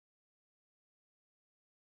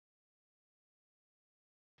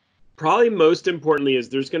probably most importantly is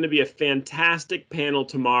there's going to be a fantastic panel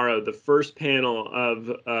tomorrow. The first panel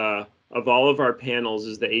of all of our panels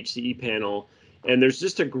is the HCE panel. And there's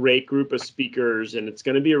just a great group of speakers, and it's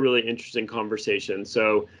going to be a really interesting conversation.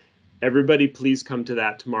 So everybody, please come to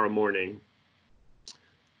that tomorrow morning.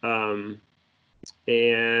 And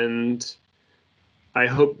I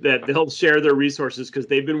hope that they'll share their resources, because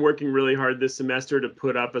they've been working really hard this semester to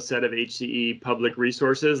put up a set of HCE public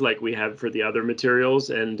resources like we have for the other materials.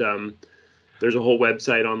 And there's a whole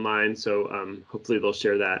website online, so hopefully they'll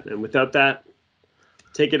share that. And without that,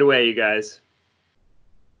 take it away, you guys.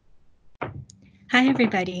 Hi,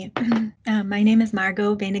 everybody. My name is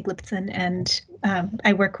Margarita Boenig-Liptsin, and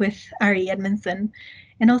I work with Ari Edmundson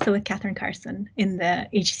and also with Cathryn Carson in the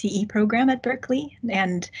HCE program at Berkeley.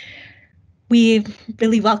 And we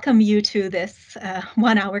really welcome you to this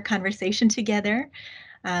 1-hour conversation together.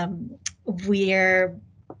 The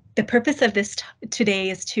purpose of this today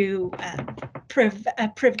is to propose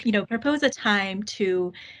a time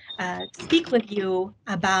to speak with you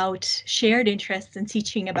about shared interests in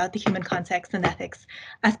teaching about the human context and ethics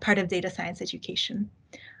as part of data science education.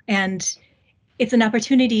 And it's an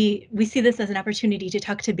opportunity, we see this as an opportunity to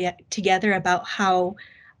talk together about how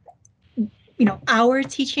our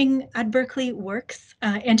teaching at Berkeley works,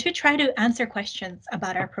 and to try to answer questions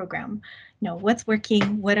about our program. What's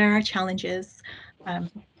working, what are our challenges,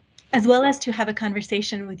 as well as to have a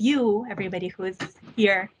conversation with you, everybody who is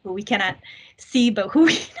here, who we cannot see, but who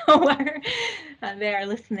we know are they are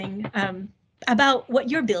listening, about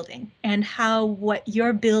what you're building and how what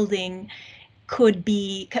you're building could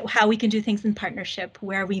be, how we can do things in partnership,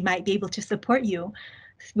 where we might be able to support you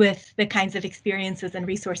with the kinds of experiences and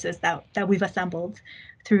resources that we've assembled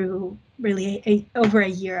through really over a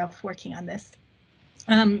year of working on this.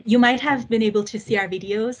 You might have been able to see our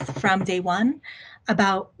videos from day one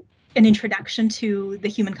about an introduction to the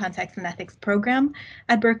Human Context and Ethics program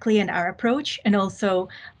at Berkeley and our approach, and also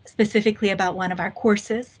specifically about one of our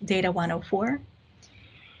courses, Data 104.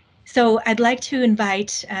 So I'd like to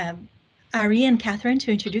invite Ari and Cathryn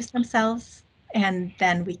to introduce themselves, and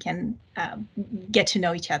then we can get to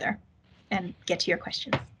know each other and get to your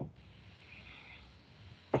questions.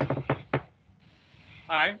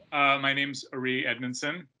 Hi, my name's Ari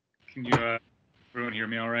Edmundson. Can you everyone hear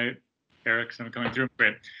me all right? Eric, someone coming through?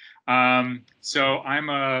 Great. So I'm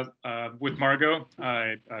with Margot,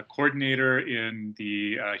 a coordinator in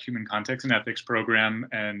the Human Context and Ethics program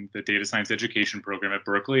and the Data Science Education program at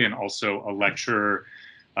Berkeley, and also a lecturer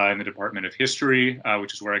in the Department of History,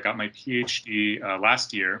 which is where I got my PhD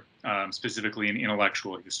last year, specifically in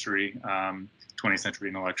intellectual history, 20th century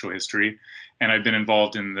intellectual history. And I've been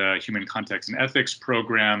involved in the Human Context and Ethics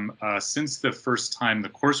program since the first time the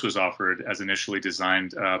course was offered, as initially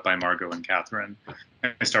designed by Margot and Cathryn.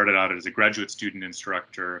 I started out as a graduate student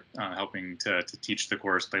instructor, helping to teach the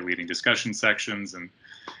course by leading discussion sections, and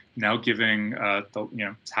now giving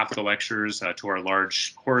half the lectures to our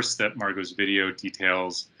large course that Margot's video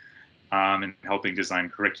details, and helping design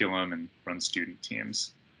curriculum and run student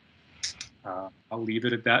teams. I'll leave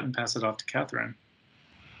it at that and pass it off to Cathryn.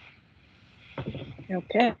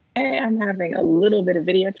 Okay, I'm having a little bit of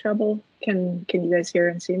video trouble. Can you guys hear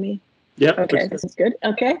and see me? Yep. Okay, this is good.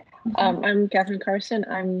 Okay, I'm Cathryn Carson.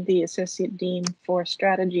 I'm the Associate Dean for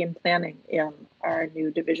Strategy and Planning in our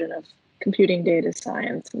new division of Computing, Data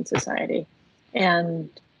Science, and Society. And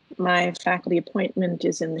my faculty appointment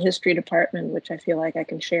is in the History Department, which I feel like I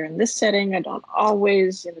can share in this setting. I don't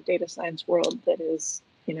always, in the data science world that is,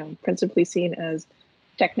 principally seen as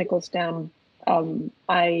technical STEM.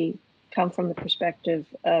 I come from the perspective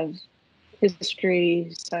of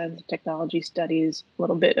history, science, technology studies, a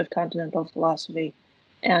little bit of continental philosophy,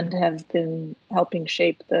 and have been helping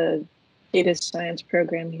shape the data science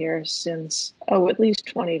program here since, at least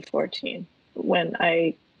 2014, when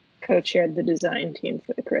I co-chaired the design team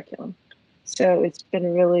for the curriculum. So it's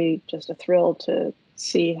been really just a thrill to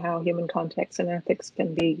see how human context and ethics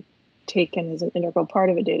can be taken as an integral part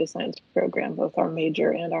of a data science program. Both our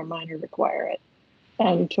major and our minor require it.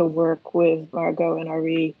 And to work with Margot and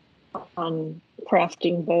Ari on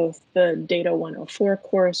crafting both the Data 104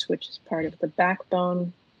 course, which is part of the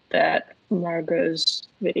backbone that Margot's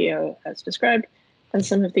video has described, and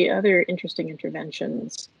some of the other interesting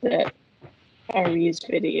interventions that Ari's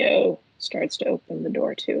video starts to open the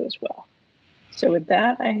door to as well. So with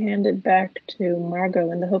that, I hand it back to Margot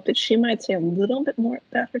in the hope that she might say a little bit more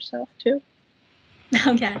about herself too.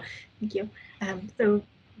 Oh yeah, thank you. So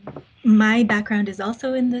my background is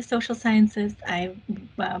also in the social sciences. I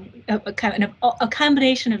a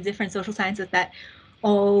combination of different social sciences that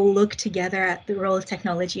all look together at the role of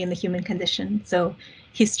technology in the human condition. So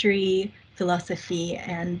history, philosophy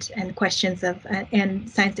and questions of and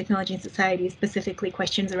science, technology, and society, specifically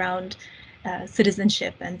questions around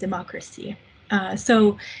citizenship and democracy.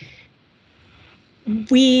 So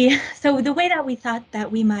the way that we thought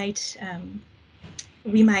that we might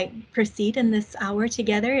proceed in this hour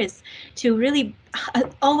together is to really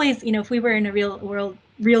always, if we were in a real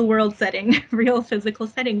world setting, real physical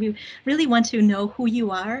setting, we really want to know who you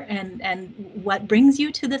are and what brings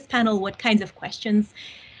you to this panel, what kinds of questions,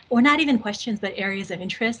 or not even questions, but areas of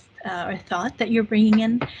interest or thought that you're bringing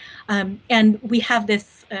in. And we have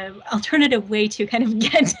this alternative way to kind of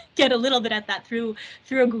get a little bit at that through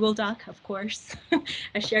a Google Doc, of course,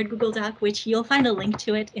 a shared Google Doc, which you'll find a link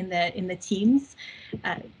to it in the Teams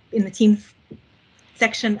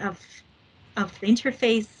section of the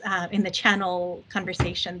interface in the channel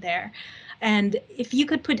conversation there. And if you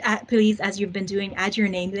could put, please, as you've been doing, add your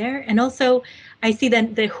name there. And also, I see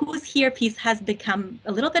that the who's here piece has become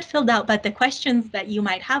a little bit filled out, but the questions that you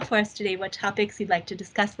might have for us today, what topics you'd like to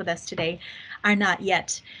discuss with us today, are not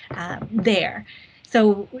yet there.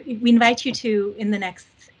 So we invite you to, in the next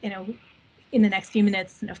few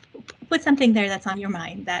minutes, put something there that's on your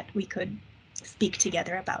mind that we could speak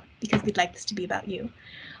together about, because we'd like this to be about you.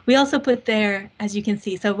 We also put there, as you can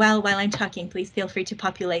see, so while I'm talking, please feel free to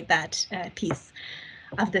populate that piece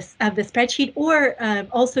of the spreadsheet, or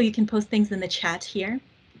also you can post things in the chat here,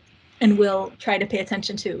 and we'll try to pay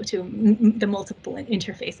attention to the multiple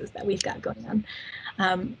interfaces that we've got going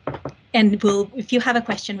on. And if you have a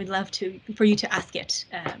question, we'd love for you to ask it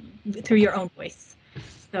through your own voice.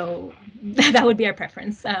 So that would be our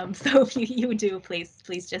preference. So if you do, please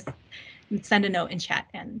just send a note in chat,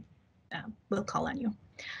 and we'll call on you.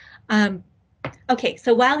 Okay,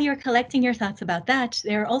 so while you're collecting your thoughts about that,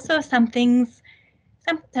 there are also some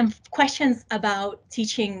questions about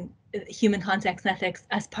teaching human context and ethics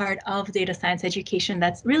as part of data science education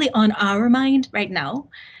that's really on our mind right now.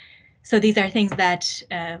 So these are things that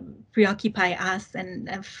preoccupy us and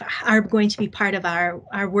are going to be part of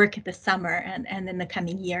our work this summer and in the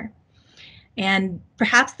coming year. And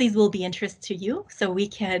perhaps these will be interest to you, so we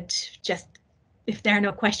could just, if there are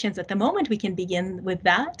no questions at the moment, we can begin with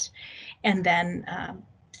that and then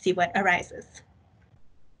see what arises.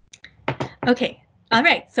 Okay, all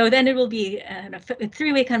right, so then it will be a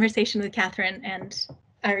three-way conversation with Cathryn and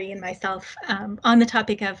Ari and myself on the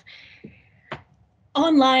topic of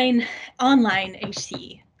online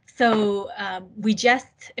HCE. So we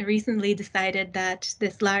just recently decided that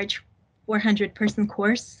this large 400-person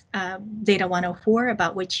course, Data 104,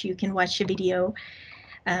 about which you can watch a video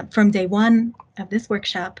from day one of this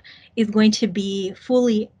workshop, is going to be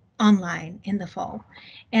fully online in the fall.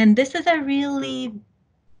 And this is a really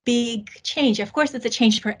big change. Of course, it's a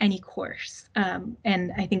change for any course.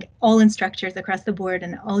 And I think all instructors across the board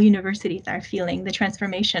and all universities are feeling the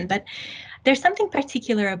transformation. But there's something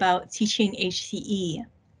particular about teaching HCE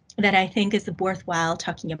that I think is worthwhile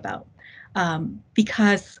talking about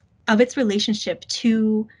because of its relationship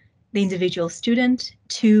to the individual student,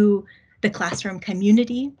 to the classroom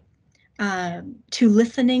community, to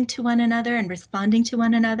listening to one another and responding to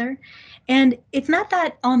one another. And it's not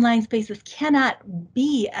that online spaces cannot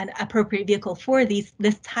be an appropriate vehicle for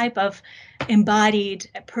this type of embodied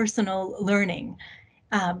personal learning,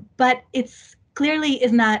 but it's clearly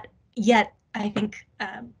is not yet, I think,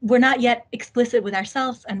 we're not yet explicit with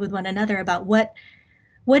ourselves and with one another about what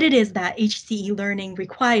it is that HCE learning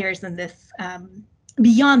requires in this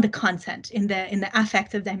beyond the content, in the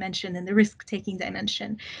affective dimension and the risk-taking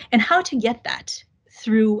dimension, and how to get that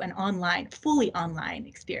through an fully online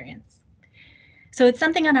experience. So it's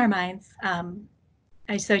something on our minds.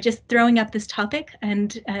 So just throwing up this topic,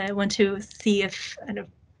 and I want to see if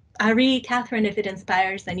Ari, Cathryn, if it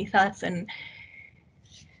inspires any thoughts and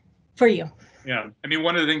for you. Yeah, I mean,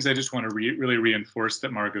 one of the things I just want to really reinforce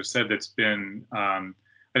that Margot said that's been, I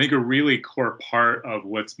think, a really core part of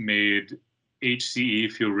what's made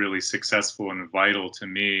HCE feel really successful and vital to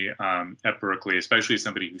me at Berkeley, especially as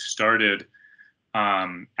somebody who started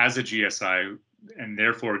as a GSI and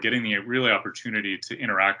therefore getting the really opportunity to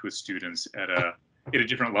interact with students at a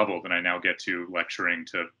different level than I now get to lecturing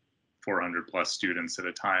to 400 plus students at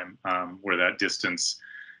a time, where that distance,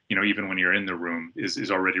 even when you're in the room,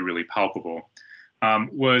 is already really palpable.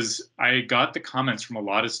 Was I got the comments from a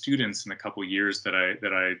lot of students in the couple years that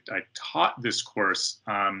I taught this course,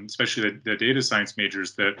 especially the data science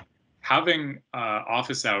majors, that having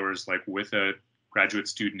office hours like with a graduate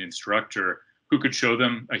student instructor who could show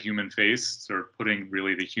them a human face, sort of putting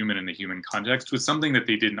really the human in the human context, was something that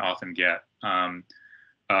they didn't often get,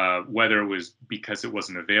 whether it was because it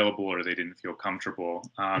wasn't available or they didn't feel comfortable.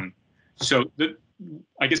 So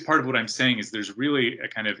I guess part of what I'm saying is there's really a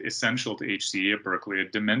kind of essential to HCE at Berkeley, a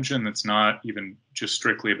dimension that's not even just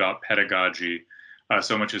strictly about pedagogy,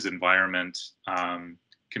 so much as environment,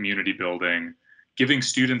 community building, giving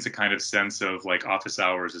students a kind of sense of like office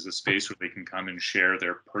hours as a space where they can come and share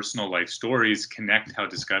their personal life stories, connect how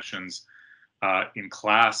discussions in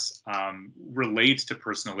class relate to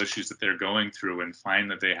personal issues that they're going through, and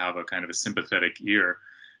find that they have a kind of a sympathetic ear.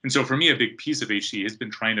 And so for me, a big piece of HCE has been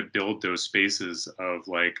trying to build those spaces of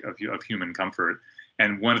human comfort.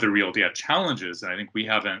 And one of the real challenges, and I think we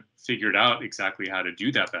haven't figured out exactly how to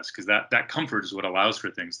do that best, because that comfort is what allows for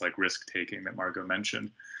things like risk taking that Margot mentioned,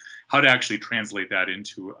 how to actually translate that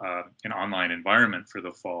into an online environment for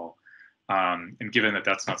the fall. And given that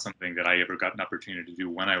that's not something that I ever got an opportunity to do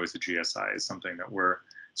when I was a GSI, is something that we're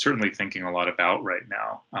certainly thinking a lot about right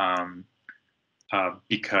now.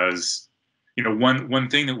 Because one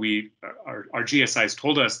thing that our GSIs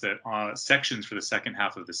told us that sections for the second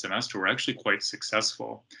half of the semester were actually quite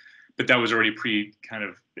successful, but that was already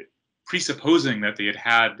presupposing that they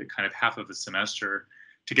had kind of half of the semester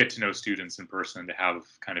to get to know students in person, to have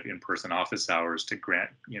kind of in-person office hours to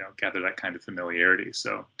gather that kind of familiarity.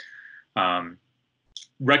 So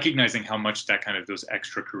recognizing how much that kind of those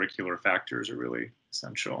extracurricular factors are really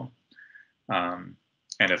essential.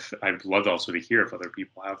 And if I'd love also to hear if other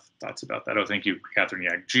people have thoughts about that. Oh, thank you, Cathryn.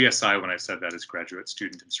 Yeah, GSI, when I said that, is graduate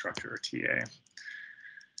student instructor, or TA.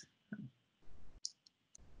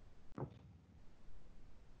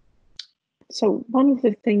 So one of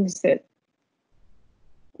the things that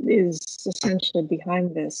is essentially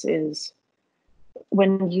behind this is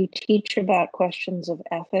when you teach about questions of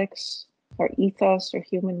ethics or ethos or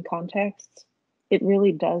human contexts, it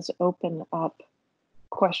really does open up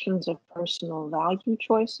questions of personal value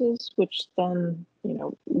choices, which then,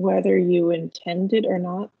 whether you intend it or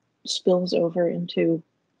not, spills over into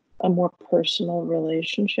a more personal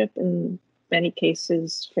relationship in many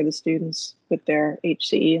cases for the students with their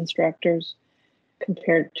HCE instructors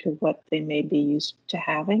compared to what they may be used to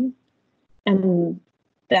having. And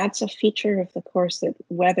that's a feature of the course that,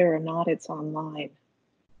 whether or not it's online,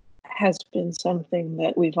 has been something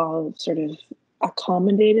that we've all sort of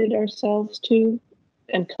accommodated ourselves to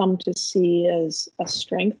and come to see as a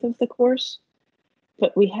strength of the course,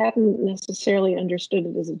 but we hadn't necessarily understood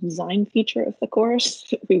it as a design feature of the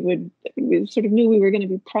course. We sort of knew we were going to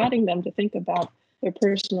be prodding them to think about their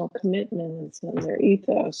personal commitments and their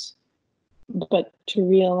ethos, but to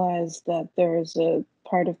realize that there's a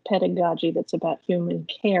part of pedagogy that's about human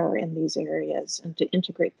care in these areas, and to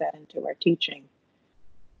integrate that into our teaching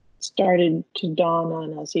started to dawn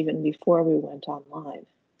on us even before we went online.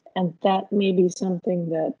 And that may be something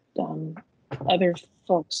that other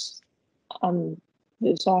folks on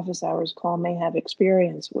this office hours call may have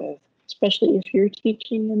experience with, especially if you're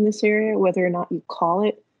teaching in this area, whether or not you call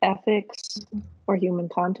it ethics or human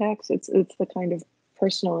context. It's the kind of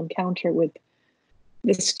personal encounter with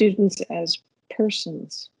the students as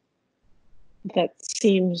persons that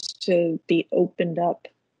seems to be opened up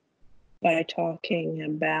by talking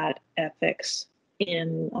about ethics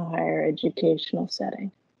in a higher educational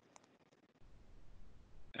setting.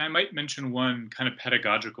 I might mention one kind of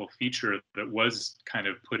pedagogical feature that was kind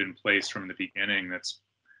of put in place from the beginning that's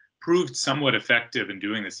proved somewhat effective in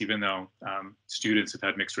doing this, even though students have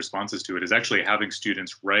had mixed responses to it, is actually having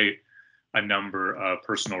students write a number of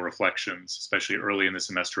personal reflections, especially early in the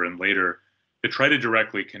semester and later, that try to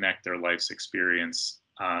directly connect their life's experience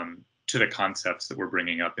to the concepts that we're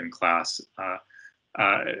bringing up in class.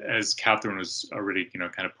 As Cathryn was already,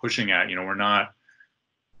 kind of pushing at, we're not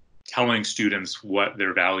telling students what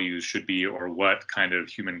their values should be or what kind of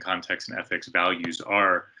human context and ethics values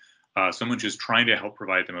are. Someone just trying to help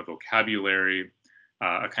provide them a vocabulary,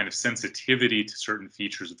 a kind of sensitivity to certain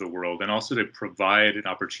features of the world, and also to provide an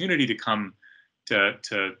opportunity to come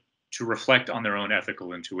to reflect on their own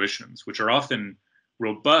ethical intuitions, which are often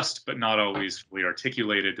robust, but not always fully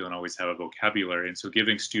articulated, don't always have a vocabulary. And so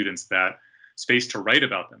giving students that space to write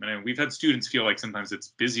about them. And we've had students feel like sometimes it's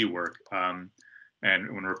busy work, and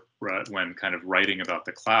when kind of writing about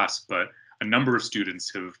the class, but a number of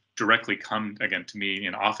students have directly come again to me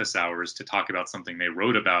in office hours to talk about something they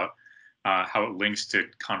wrote about, how it links to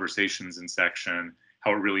conversations in section,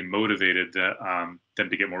 how it really motivated them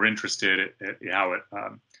to get more interested, how it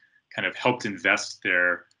kind of helped invest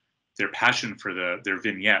their passion for their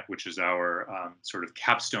vignette, which is our sort of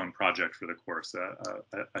capstone project for the course,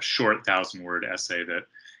 a short 1,000-word essay that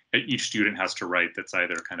each student has to write that's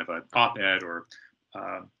either kind of an op-ed or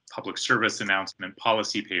public service announcement,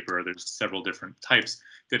 policy paper. There's several different types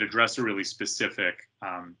that address a really specific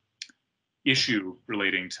issue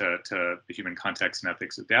relating to the human context and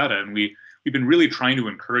ethics of data. And we've been really trying to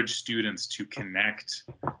encourage students to connect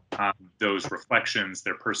those reflections,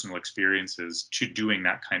 their personal experiences, to doing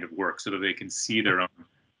that kind of work, so that they can see their own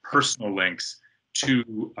personal links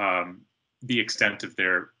to the extent of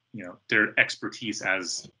their expertise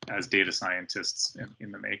as data scientists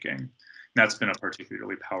in the making. And that's been a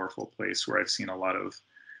particularly powerful place where I've seen a lot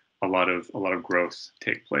of growth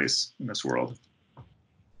take place in this world.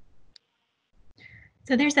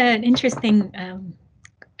 So there's an interesting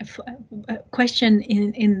question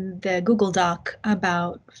in the Google Doc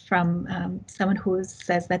from someone who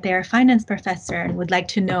says that they're a finance professor and would like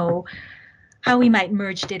to know how we might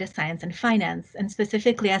merge data science and finance, and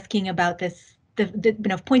specifically asking about this,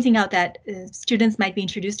 pointing out that students might be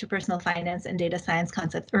introduced to personal finance and data science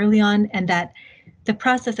concepts early on, and that the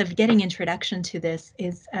process of getting introduction to this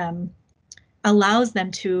allows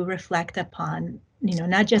them to reflect upon,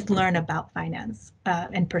 not just learn about finance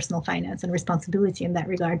and personal finance and responsibility in that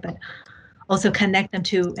regard, but also connect them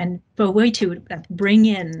to, and for a way to bring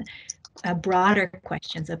in broader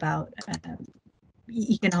questions about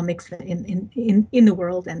economics in the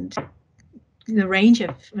world and the range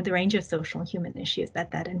of social and human issues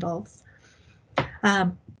that involves.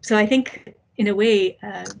 So I think, in a way,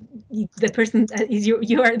 the person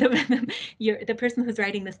you are the person who's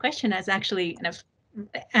writing this question is actually kind of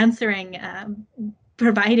answering,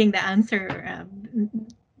 providing the answer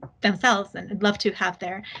themselves, and I'd love to have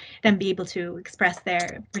them be able to express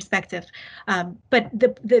their perspective. But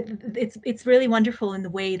it's really wonderful in the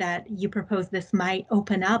way that you propose this might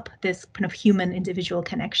open up this kind of human individual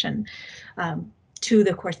connection to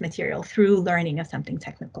the course material through learning of something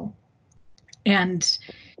technical. And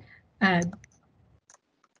I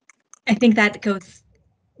think that goes,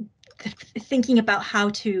 thinking about how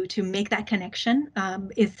to make that connection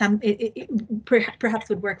perhaps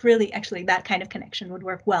would work really, actually that kind of connection would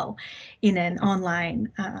work well in an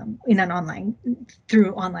online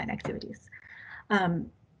through online activities.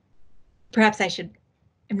 Perhaps I'm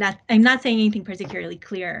not saying anything particularly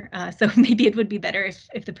clear, so maybe it would be better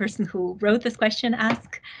if the person who wrote this question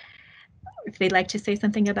ask if they'd like to say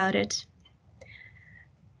something about it.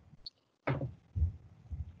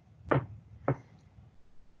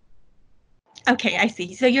 Okay, I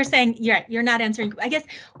see. So you're saying you're not answering. I guess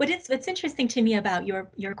what's interesting to me about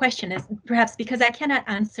your question is perhaps because I cannot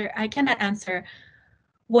answer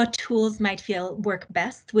what tools might work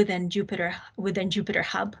best within Jupyter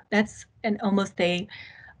Hub. That's almost a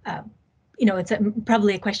it's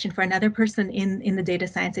probably a question for another person in the data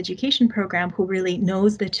science education program who really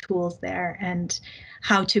knows the tools there and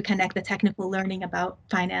how to connect the technical learning about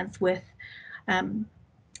finance with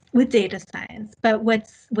data science. But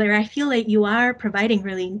where I feel like you are providing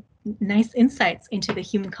really nice insights into the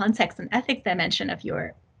human context and ethics dimension of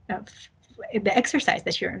the exercise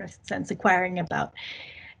that you're in a sense inquiring about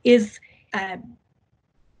is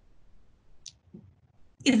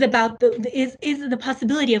about the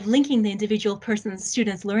possibility of linking the individual person's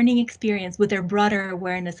students' learning experience with their broader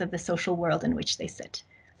awareness of the social world in which they sit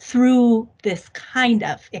through this kind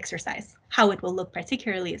of exercise. How it will look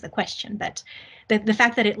particularly is a question, but the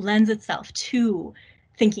fact that it lends itself to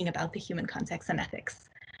thinking about the human context and ethics,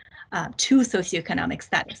 to socioeconomic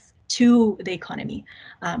status, to the economy,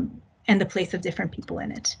 and the place of different people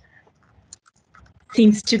in it,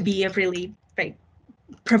 seems to be a really very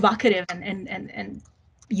provocative and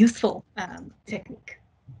useful technique.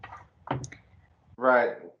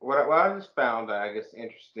 Right. What I just found, I guess,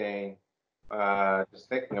 interesting, just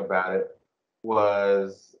thinking about it,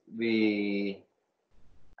 was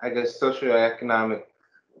I guess, socioeconomic,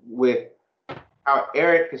 with how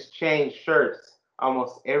Eric has changed shirts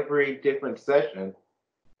almost every different session.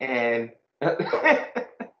 And no,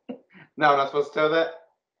 I'm not supposed to tell that?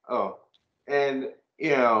 Oh, and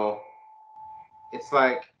it's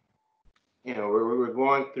like, we're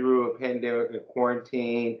going through a pandemic, a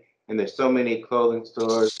quarantine, and there's so many clothing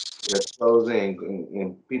stores that are closing,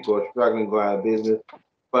 and people are struggling to go out of business.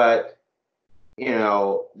 But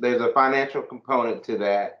there's a financial component to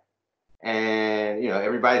that, and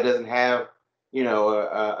everybody doesn't have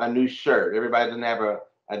a new shirt. Everybody doesn't have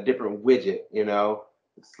a different widget.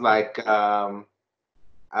 It's like I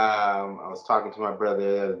was talking to my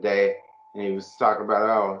brother the other day, and he was talking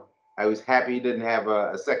about, I was happy he didn't have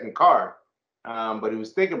a second car, but he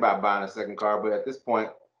was thinking about buying a second car. But at this point,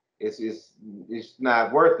 it's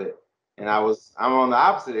not worth it. And I'm on the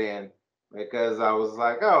opposite end, because I was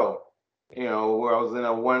like, where I was in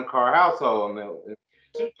a one-car household and a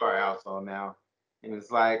two-car household now, and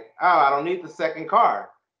it's like, I don't need the second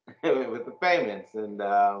car with the payments, and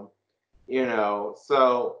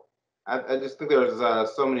so I just think there's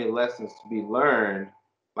so many lessons to be learned,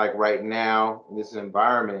 like right now in this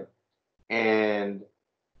environment. And,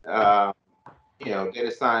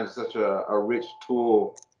 data science is such a rich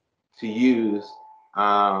tool to use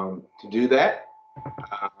to do that,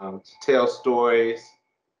 to tell stories,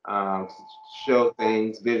 to show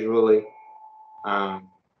things visually, and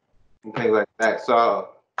things like that. So,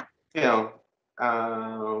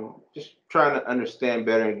 just trying to understand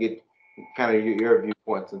better and get kind of your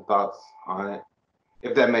viewpoints and thoughts on it,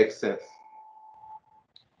 if that makes sense.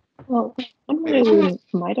 Well, one way we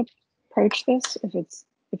might approach this, if it's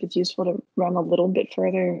useful to run a little bit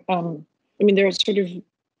further, there are sort of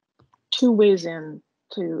two ways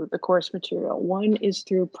into the course material. One is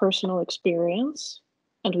through personal experience,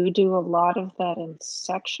 and we do a lot of that in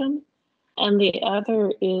section. And the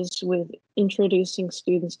other is with introducing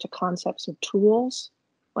students to concepts of tools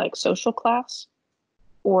like social class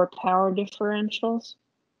or power differentials,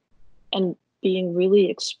 and being really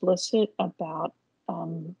explicit about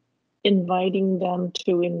inviting them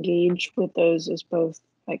to engage with those as both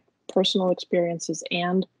like personal experiences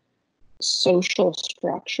and social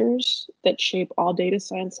structures that shape all data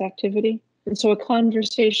science activity. And so a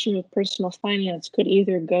conversation with personal finance could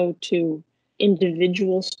either go to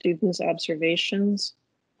individual students' observations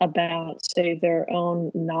about, say, their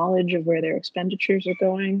own knowledge of where their expenditures are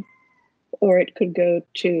going, or it could go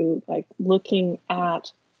to like looking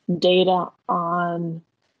at data on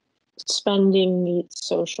spending meets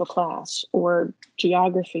social class, or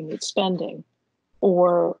geography meets spending,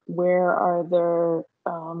 or where are there,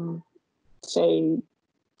 say,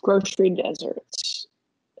 grocery deserts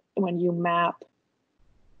when you map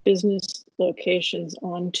business locations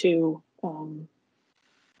onto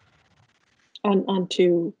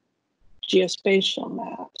geospatial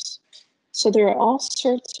maps. So there are all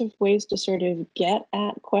sorts of ways to sort of get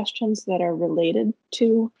at questions that are related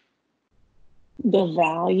to the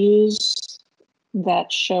values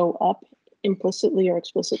that show up implicitly or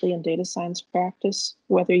explicitly in data science practice,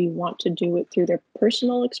 whether you want to do it through their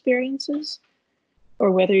personal experiences or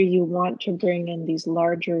whether you want to bring in these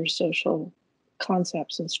larger social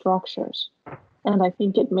concepts and structures. And I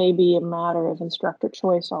think it may be a matter of instructor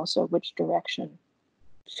choice also, which direction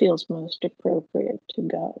feels most appropriate to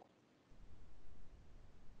go.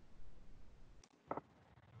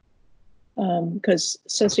 Because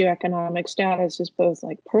socioeconomic status is both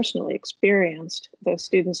like personally experienced, though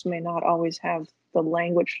students may not always have the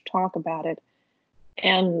language to talk about it,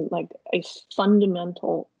 and like a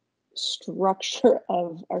fundamental structure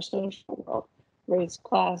of our social world: race,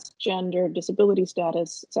 class, gender, disability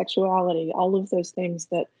status, sexuality, all of those things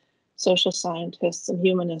that social scientists and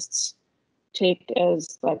humanists take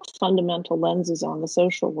as like fundamental lenses on the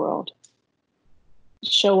social world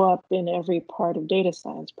show up in every part of data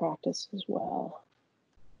science practice as well.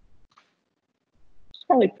 It's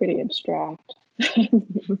probably pretty abstract.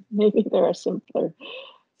 Maybe there are simpler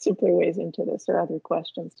ways into this or other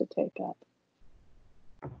questions to take up.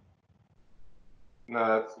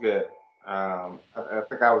 No, that's good. I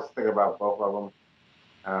think I was thinking about both of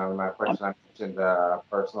them. My question, I mentioned the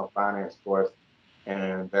personal finance course and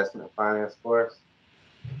an investment finance course.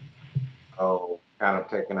 So kind of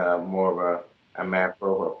taking a more of a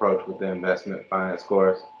macro approach with the investment finance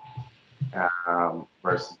course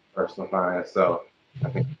versus personal finance. So I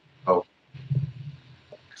think,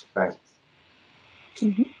 thanks.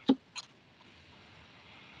 Mm-hmm.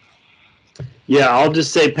 Yeah, I'll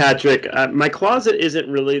just say, Patrick, my closet isn't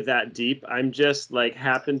really that deep. I'm just like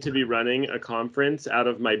happen to be running a conference out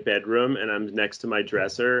of my bedroom, and I'm next to my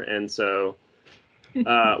dresser. And so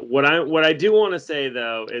what I do want to say,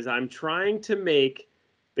 though, is I'm trying to make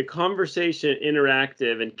the conversation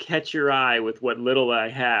interactive and catch your eye with what little I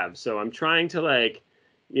have. So I'm trying to like,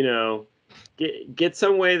 get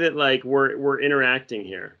some way that like we're interacting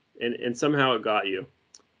here, and somehow it got you.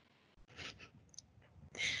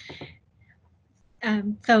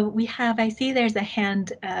 So we have, I see there's a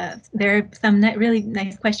hand, there are some really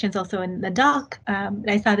nice questions also in the doc.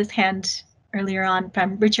 I saw this hand earlier on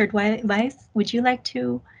from Richard Weiss. Would you like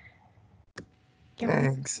to?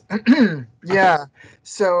 Thanks. Yeah,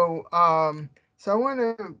 so I want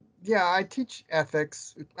to, I teach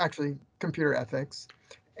ethics, actually computer ethics,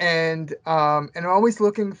 and I'm always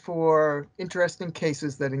looking for interesting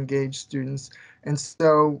cases that engage students. And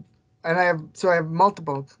so I have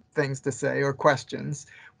multiple things to say or questions.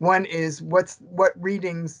 One is what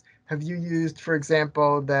readings have you used, for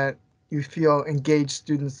example, that you feel engage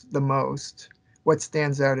students the most? What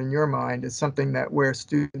stands out in your mind as something that where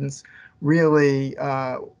students really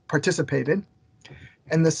participated?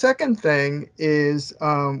 And the second thing is,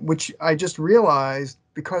 which I just realized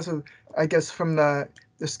because of, I guess, from the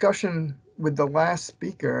discussion with the last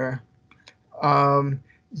speaker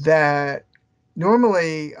that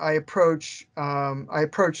normally I approach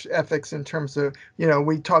ethics in terms of,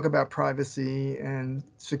 we talk about privacy and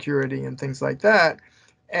security and things like that,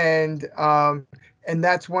 and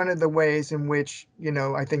that's one of the ways in which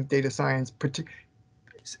I think data science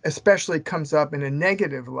especially comes up in a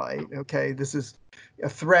negative light. Okay, this is a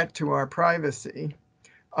threat to our privacy.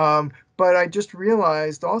 But I just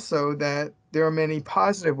realized also that there are many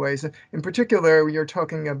positive ways. In particular, you're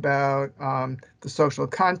talking about the social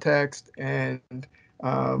context and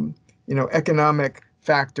economic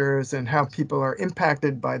factors and how people are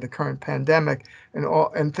impacted by the current pandemic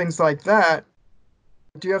and things like that.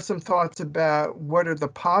 Do you have some thoughts about what are the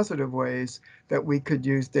positive ways that we could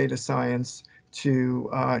use data science to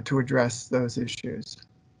address those issues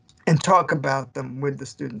and talk about them with the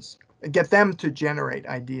students and get them to generate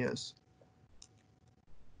ideas?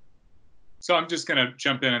 So I'm just going to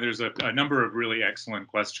jump in, and there's a number of really excellent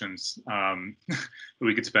questions that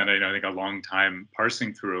we could spend, I think, a long time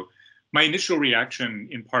parsing through. My initial reaction,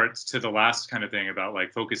 in parts, to the last kind of thing about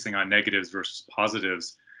like focusing on negatives versus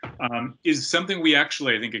positives is something we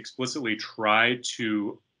actually, I think, explicitly try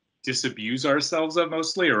to disabuse ourselves of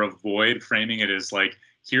mostly, or avoid framing it as like,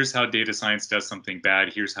 here's how data science does something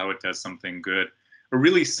bad, here's how it does something good. A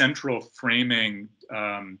really central framing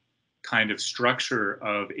kind of structure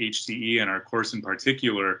of HCE and our course in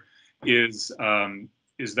particular is the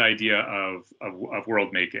idea of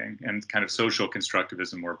world making and kind of social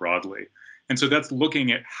constructivism more broadly. And so that's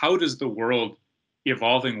looking at how does the world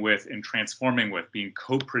evolving with and transforming with being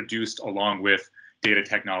co-produced along with data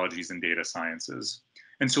technologies and data sciences.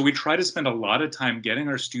 And so we try to spend a lot of time getting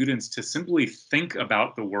our students to simply think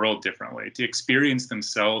about the world differently, to experience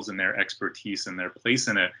themselves and their expertise and their place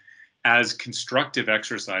in it as constructive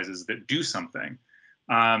exercises that do something.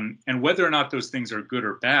 And whether or not those things are good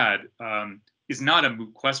or bad is not a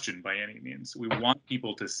moot question by any means. We want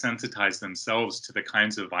people to sensitize themselves to the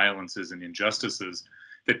kinds of violences and injustices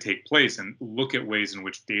that take place and look at ways in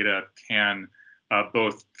which data can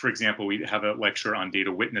both, for example, we have a lecture on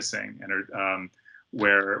data witnessing and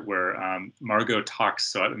where Margot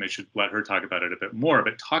talks, so I should let her talk about it a bit more,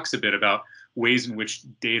 but talks a bit about ways in which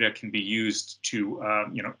data can be used to,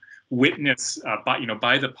 witness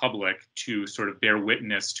by the public to sort of bear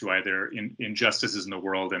witness to either injustices in the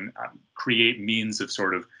world and create means of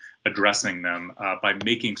sort of addressing them by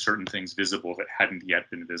making certain things visible that hadn't yet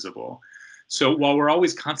been visible. So while we're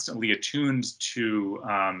always constantly attuned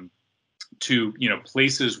to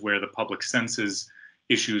places where the public senses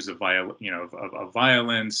issues of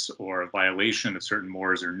violence or a violation of certain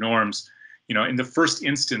mores or norms, in the first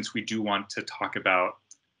instance, we do want to talk about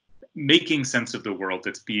making sense of the world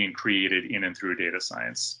that's being created in and through data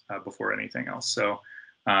science before anything else. So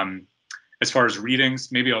as far as readings,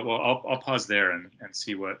 maybe I'll pause there and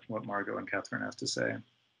see what Margot and Cathryn have to say.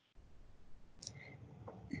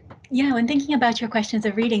 Yeah, when thinking about your questions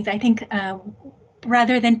of readings, I think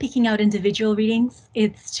rather than picking out individual readings,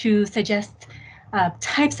 it's to suggest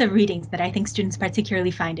types of readings that I think students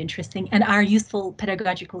particularly find interesting and are useful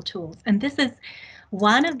pedagogical tools. And this is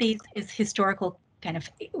one of these is historical kind of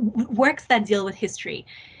works that deal with history.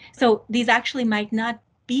 So these actually might not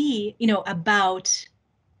be, about,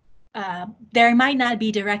 there might not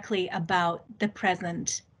be directly about the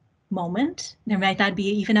present moment. There might not be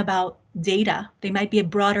even about data. They might be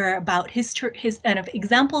broader about history, kind of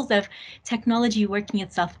examples of technology working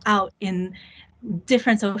itself out in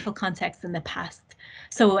different social contexts in the past.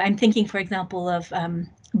 So I'm thinking, for example, of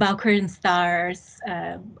Bowker and Starr's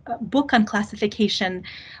book on classification,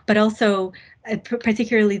 but also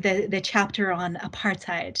particularly the chapter on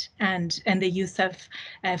apartheid and the use of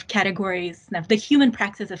categories, of the human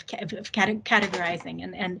practice of categorizing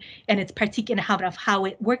and its particular how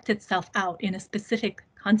it worked itself out in a specific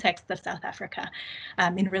context of South Africa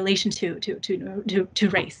in relation to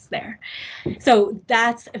race there. So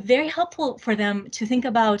that's very helpful for them to think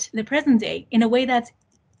about the present day in a way that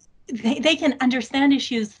they can understand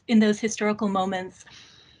issues in those historical moments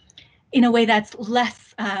in a way that's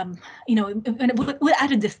less, at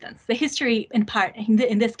a distance. The history, in part,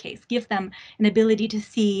 in this case, gives them an ability to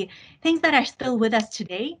see things that are still with us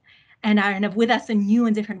today and are kind of with us in new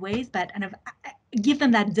and different ways, but kind of give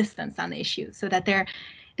them that distance on the issue so that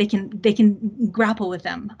they can grapple with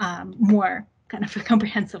them more kind of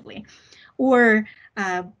comprehensively. Or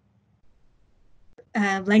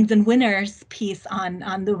Langdon Winner's piece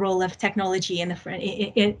on the role of technology in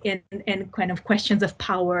kind of questions of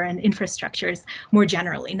power and infrastructures more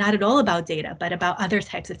generally, not at all about data, but about other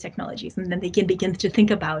types of technologies. And then they can begin to think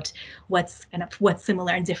about what's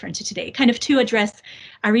similar and different to today, kind of to address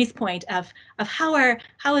Ari's point of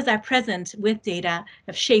how is our present with data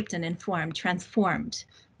have shaped and informed, transformed,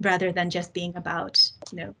 rather than just being about,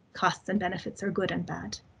 costs and benefits or good and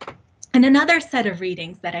bad. And another set of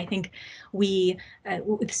readings that I think we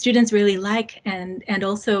students really like, and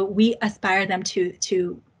also we aspire them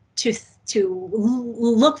to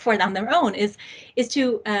look for on their own, is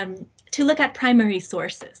to look at primary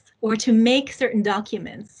sources, or to make certain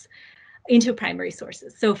documents into primary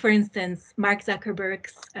sources. So, for instance, Mark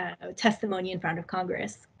Zuckerberg's testimony in front of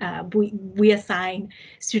Congress, we assign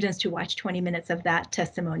students to watch 20 minutes of that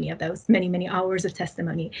testimony, of those many, many hours of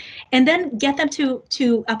testimony, and then get them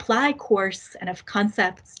to apply course and of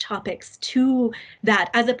concepts, topics to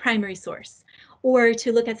that as a primary source. Or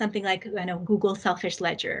to look at something like, Google Selfish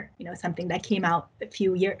Ledger, something that came out a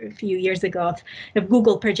few years ago of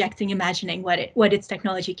Google projecting, imagining what its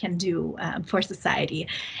technology can do for society,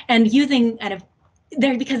 and using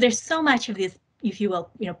because there's so much of this, if you will,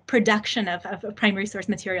 production of primary source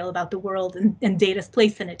material about the world and data's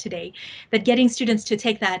place in it today, that getting students to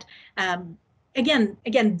take that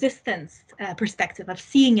again distance perspective of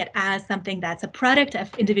seeing it as something that's a product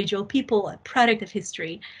of individual people, a product of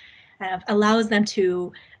history, allows them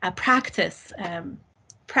to practice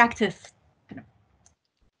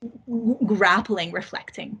grappling,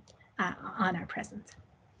 reflecting on our present.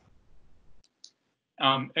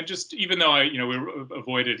 And just even though we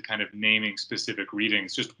avoided kind of naming specific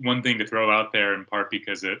readings, just one thing to throw out there, in part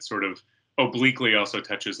because it sort of obliquely also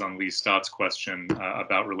touches on Lee Stott's question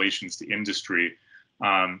about relations to industry,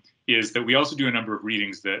 is that we also do a number of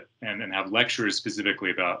readings that and have lectures specifically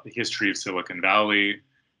about the history of Silicon Valley,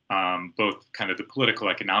 both kind of the political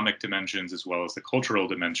economic dimensions as well as the cultural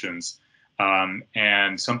dimensions.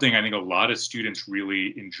 And something I think a lot of students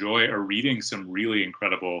really enjoy are reading some really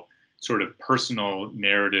incredible sort of personal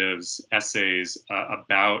narratives, essays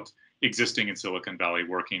about existing in Silicon Valley,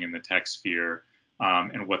 working in the tech sphere,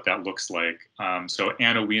 and what that looks like. So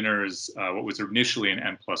Anna Wiener's, what was initially an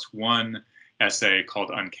N+1 essay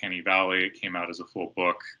called Uncanny Valley, it came out as a full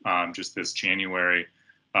book just this January,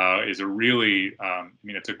 is a really,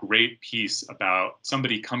 it's a great piece about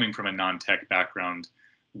somebody coming from a non-tech background,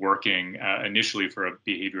 working initially for a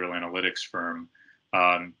behavioral analytics firm.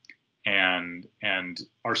 And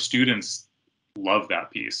our students love that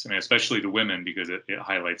piece. Especially the women, because it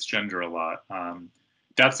highlights gender a lot.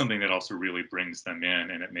 That's something that also really brings them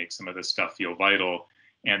in, and it makes some of this stuff feel vital,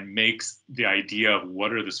 and makes the idea of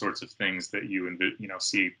what are the sorts of things that you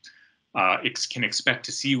see can expect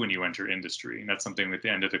to see when you enter industry. And that's something at the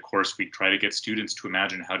end of the course we try to get students to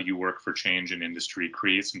imagine: how do you work for change in industry,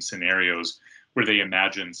 create some scenarios where they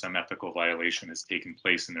imagine some ethical violation has taken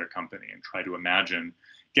place in their company, and try to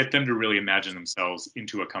get them to really imagine themselves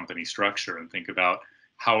into a company structure and think about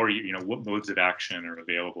how are you, what modes of action are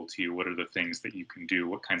available to you? What are the things that you can do?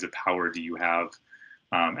 What kinds of power do you have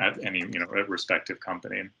at any, respective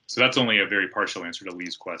company? So that's only a very partial answer to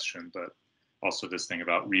Lee's question, but also this thing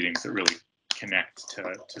about readings that really connect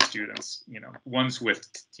to students, ones with,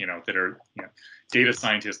 that are, data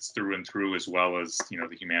scientists through and through, as well as,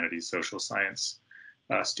 the humanities, social science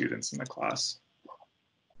students in the class.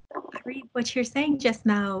 Ari, what you're saying just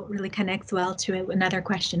now really connects well to another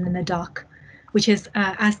question in the doc, which is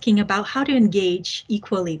asking about how to engage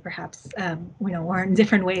equally, perhaps, or in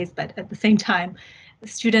different ways, but at the same time,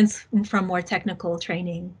 students from more technical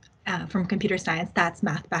training, from computer science, stats,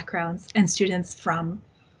 math backgrounds, and students from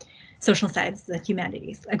social sciences and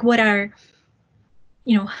humanities. Like, what are,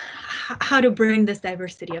 how to bring this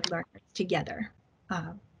diversity of learners together?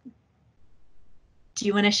 Do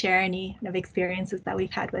you want to share any of experiences that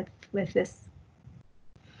we've had with this?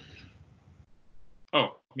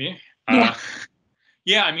 Oh, me? Yeah.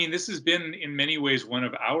 Yeah, this has been in many ways one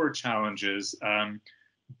of our challenges,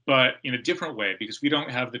 but in a different way, because we don't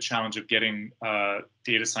have the challenge of getting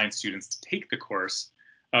data science students to take the course,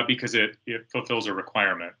 because it fulfills a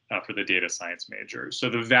requirement for the data science major. So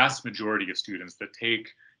the vast majority of students that take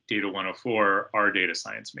Data 104 are data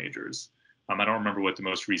science majors. I don't remember what the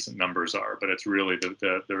most recent numbers are, but it's really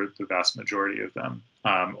the vast majority of them,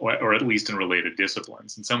 or at least in related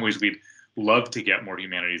disciplines. In some ways, we'd love to get more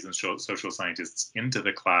humanities and social scientists into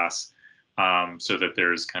the class, so that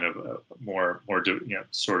there's kind of a more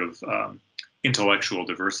intellectual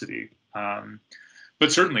diversity.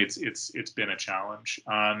 But certainly, it's been a challenge.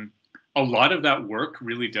 A lot of that work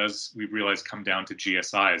really does, we realize, come down to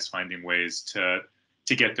GSIs finding ways to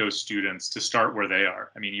to get those students to start where they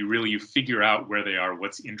are. I mean, you figure out where they are,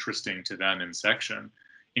 what's interesting to them in section,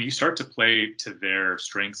 and you start to play to their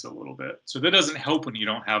strengths a little bit. So that doesn't help when you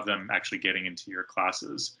don't have them actually getting into your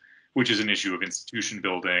classes, which is an issue of institution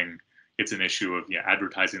building. It's an issue of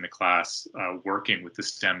advertising the class, working with the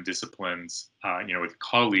STEM disciplines, with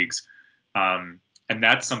colleagues. And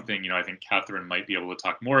that's something, I think Cathryn might be able to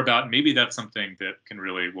talk more about. Maybe that's something that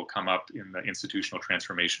will come up in the institutional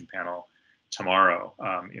transformation panel tomorrow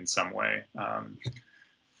in some way.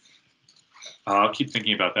 I'll keep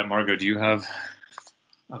thinking about that. Margot, do you have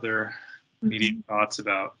other immediate thoughts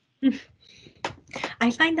about?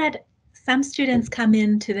 I find that some students come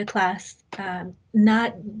into the class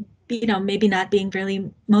maybe not being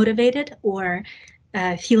really motivated, or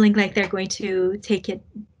feeling like they're going to take it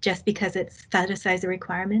just because it satisfies a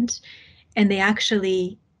requirement, and they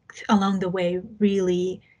actually along the way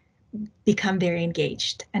really become very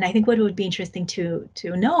engaged. And I think what would be interesting to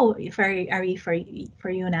know for Ari, for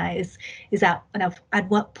you and I, is that at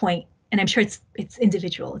what point, and I'm sure it's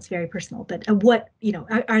individual, it's very personal, but what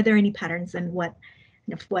are there any patterns, and what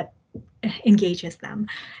engages them?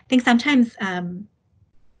 I think sometimes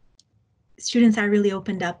students are really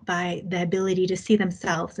opened up by the ability to see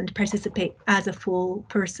themselves and to participate as a full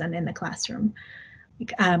person in the classroom.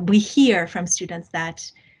 We hear from students that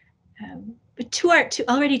to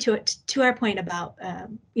our point about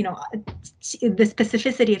the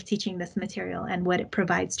specificity of teaching this material and what it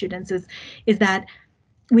provides students is that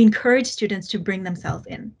we encourage students to bring themselves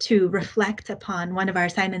in, to reflect upon. One of our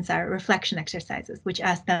assignments are reflection exercises, which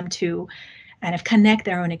ask them to kind of connect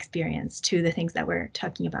their own experience to the things that we're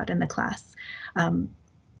talking about in the class.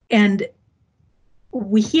 And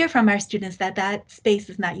we hear from our students that space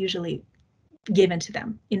is not usually given to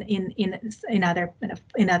them in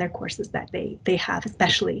other courses that they have,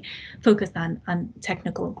 especially focused on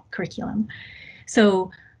technical curriculum.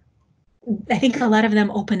 So I think a lot of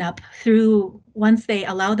them open up once they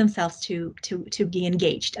allow themselves to be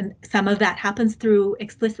engaged, and some of that happens through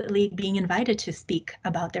explicitly being invited to speak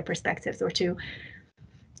about their perspectives or to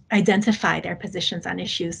identify their positions on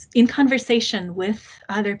issues in conversation with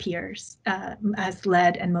other peers, as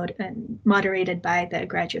led and moderated by the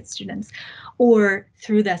graduate students, or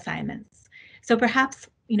through the assignments. So perhaps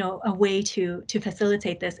a way to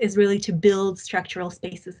facilitate this is really to build structural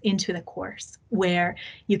spaces into the course where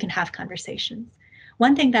you can have conversations.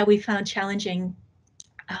 One thing that we found challenging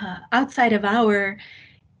outside of our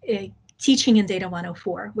teaching in Data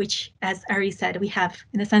 104, which, as Ari said, we have,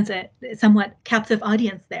 in a sense, a somewhat captive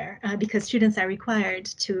audience there, because students are required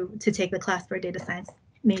to take the class for a data science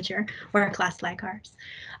major or a class like ours.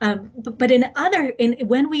 But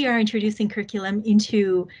when we are introducing curriculum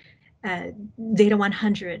into Data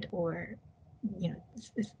 100 or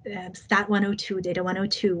Stat 102, Data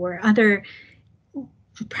 102, or other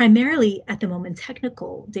primarily at the moment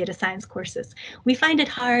technical data science courses, we find it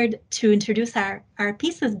hard to introduce our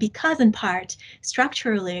pieces because, in part,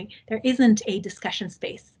 structurally, there isn't a discussion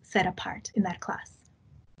space set apart in that class.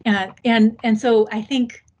 And so I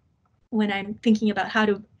think when I'm thinking about how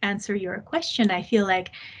to answer your question, I feel like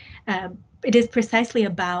it is precisely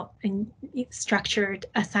about structured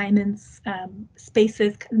assignments,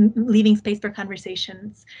 spaces, leaving space for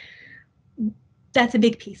conversations. That's a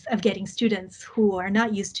big piece of getting students who are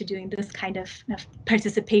not used to doing this kind of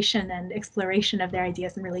participation and exploration of their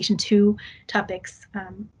ideas in relation to topics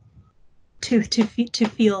to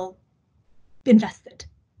feel invested.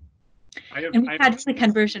 And we've had really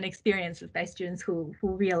conversion experiences by students who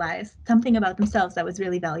realized something about themselves that was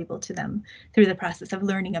really valuable to them through the process of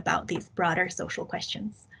learning about these broader social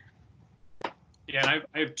questions. Yeah, and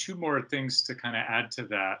I have two more things to kind of add to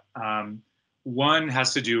that. One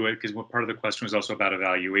has to do with, because part of the question was also about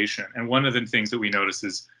evaluation. And one of the things that we notice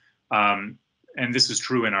is, and this is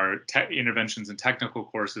true in our interventions and technical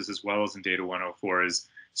courses as well as in Data 104, is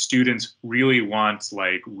students really want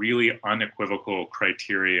really unequivocal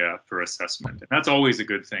criteria for assessment. And that's always a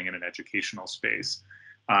good thing in an educational space.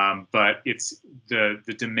 But it's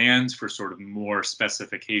the demands for sort of more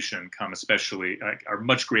specification are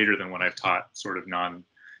much greater than what I've taught sort of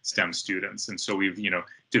non-STEM students. And so we've,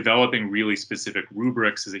 developing really specific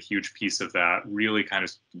rubrics is a huge piece of that, really kind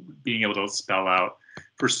of being able to spell out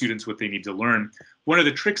for students what they need to learn. One of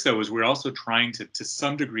the tricks, though, is we're also trying to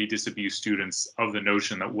some degree disabuse students of the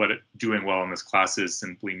notion that doing well in this class is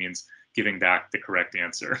simply means giving back the correct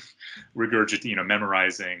answer,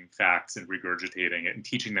 memorizing facts and regurgitating it, and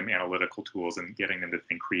teaching them analytical tools and getting them to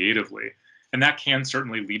think creatively. And that can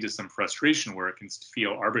certainly lead to some frustration where it can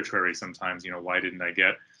feel arbitrary sometimes. Why didn't I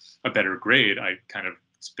get a better grade? I kind of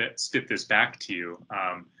spit this back to you.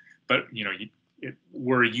 But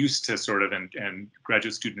we're used to sort of, and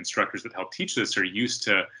graduate student instructors that help teach this are used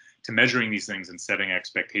to measuring these things and setting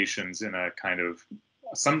expectations in a kind of,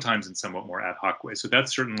 sometimes in somewhat more ad hoc way. So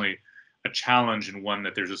that's certainly a challenge, and one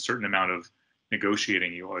that there's a certain amount of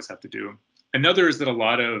negotiating you always have to do. Another is that a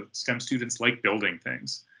lot of STEM students like building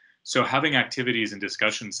things. So having activities and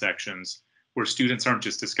discussion sections where students aren't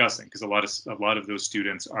just discussing, because a lot of those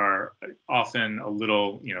students are often a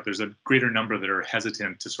little, there's a greater number that are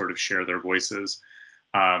hesitant to sort of share their voices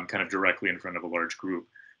kind of directly in front of a large group.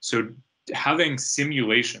 So having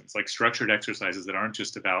simulations, like structured exercises that aren't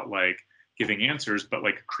just about like giving answers, but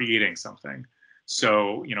like creating something.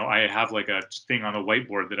 So, I have like a thing on a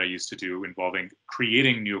whiteboard that I used to do involving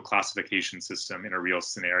creating new classification system in a real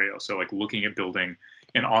scenario. So like looking at building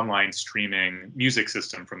an online streaming music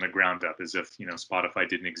system from the ground up, as if, Spotify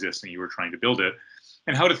didn't exist and you were trying to build it,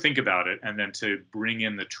 and how to think about it, and then to bring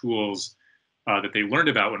in the tools that they learned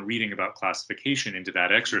about when reading about classification into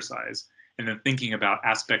that exercise. And then thinking about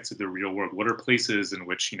aspects of the real world. What are places in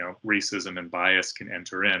which, racism and bias can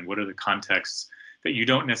enter in? What are the contexts that you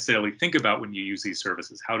don't necessarily think about when you use these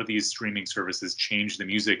services? How do these streaming services change the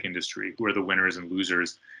music industry? Who are the winners and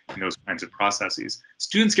losers in those kinds of processes?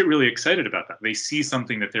 Students get really excited about that. They see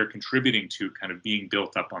something that they're contributing to kind of being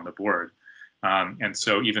built up on the board. And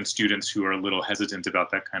so even students who are a little hesitant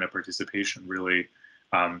about that kind of participation really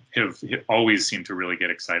have always seemed to really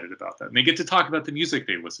get excited about that. And they get to talk about the music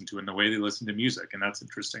they listen to and the way they listen to music, and that's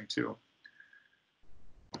interesting too.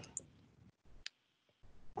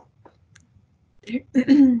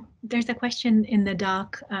 There's a question in the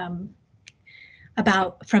doc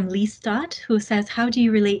from Lee Stott, who says, how do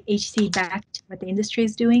you relate HC back to what the industry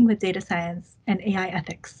is doing with data science and AI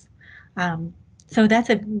ethics? So that's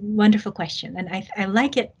a wonderful question. And I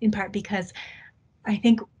like it in part because I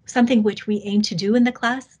think something which we aim to do in the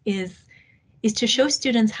class is to show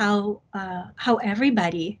students how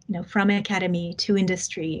everybody, from academy to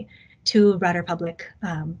industry to broader public,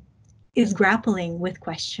 is grappling with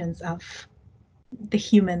questions of the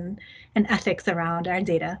human and ethics around our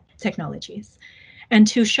data technologies, and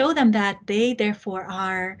to show them that they therefore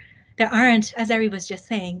there aren't, as Ari was just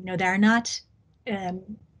saying, there are no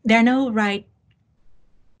right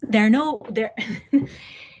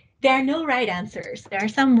answers. There are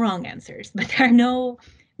some wrong answers, but there are no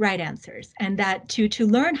right answers. And that to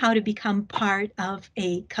learn how to become part of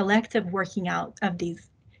a collective working out of these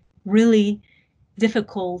really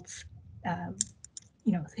difficult,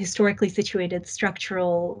 historically situated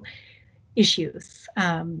structural issues.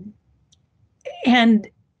 And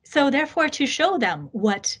so therefore to show them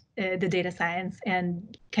what the data science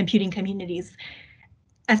and computing communities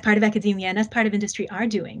as part of academia and as part of industry are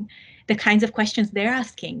doing, the kinds of questions they're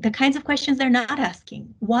asking, the kinds of questions they're not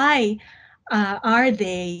asking. Why are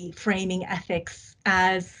they framing ethics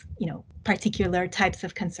as, particular types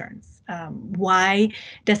of concerns? Why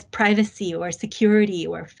does privacy or security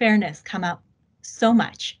or fairness come up so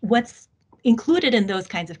much? What's included in those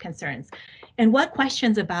kinds of concerns? And what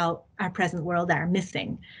questions about our present world are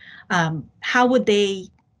missing? How would they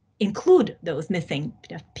include those missing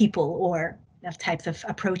people or types of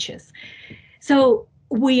approaches? So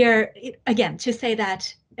we are, again, to say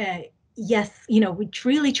that, yes, we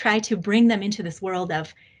really try to bring them into this world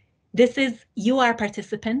of, you are a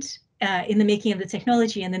participant in the making of the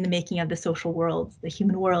technology and in the making of the social worlds, the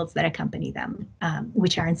human worlds that accompany them,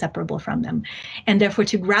 which are inseparable from them. And therefore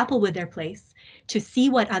to grapple with their place, to see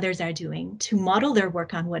what others are doing, to model their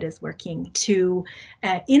work on what is working, to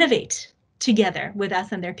innovate together with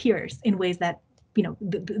us and their peers in ways that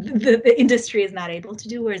the industry is not able to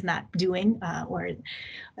do or is not doing, or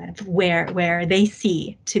where they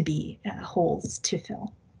see to be holes to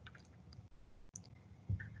fill.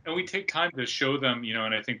 And we take time to show them,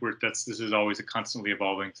 and I think this is always a constantly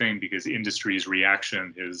evolving thing, because industry's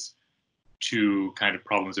reaction is to kind of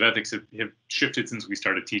problems of ethics have shifted since we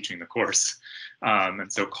started teaching the course.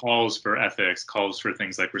 And so calls for ethics, calls for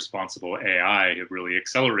things like responsible AI have really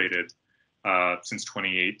accelerated since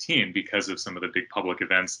 2018 because of some of the big public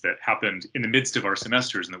events that happened in the midst of our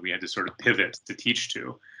semesters and that we had to sort of pivot to teach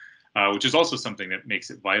to, which is also something that makes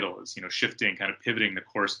it vital, is, shifting, kind of pivoting the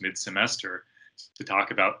course mid-semester to talk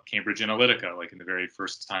about Cambridge Analytica, like in the very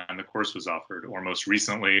first time the course was offered, or most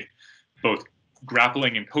recently, both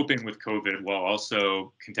grappling and coping with COVID while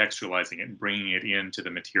also contextualizing it and bringing it into the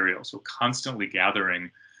material. So constantly gathering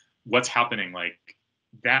what's happening like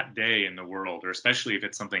that day in the world, or especially if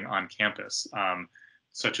it's something on campus,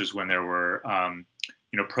 such as when there were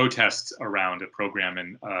protests around a program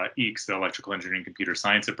in EECS, the Electrical Engineering Computer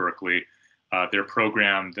Science at Berkeley, their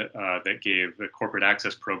program that gave the corporate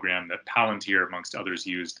access program that Palantir, amongst others,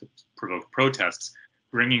 used to provoke protests.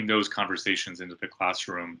 bringing those conversations into the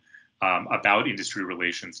classroom about industry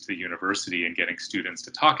relations to the university and getting students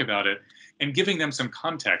to talk about it and giving them some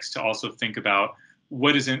context to also think about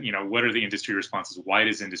what isn't, what are the industry responses? Why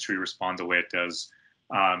does industry respond the way it does,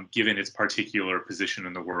 given its particular position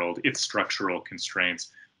in the world, its structural constraints?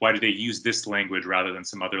 Why do they use this language rather than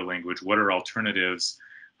some other language? What are alternatives?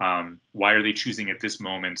 Why are they choosing at this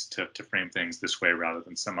moment to frame things this way rather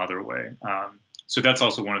than some other way? So that's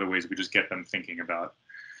also one of the ways we just get them thinking about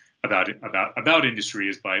industry,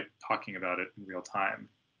 is by talking about it in real time.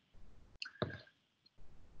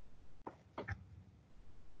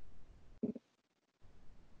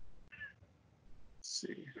 Let's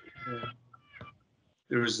see.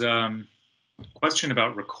 There's a question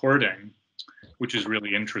about recording, which is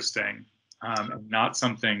really interesting, and not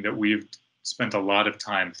something that we've spent a lot of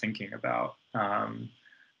time thinking about,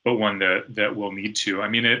 but one that we'll need to. I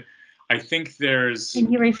mean, I think there's.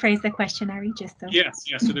 Can you rephrase the question, Ari, just so? Yes.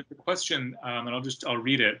 So there's a question, and I'll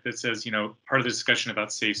read it, that says, part of the discussion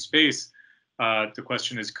about safe space. The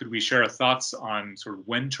question is, could we share our thoughts on sort of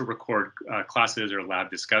when to record classes or lab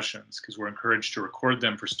discussions? Because we're encouraged to record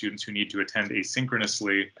them for students who need to attend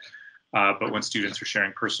asynchronously. But when students are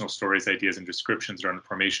sharing personal stories, ideas, and descriptions around the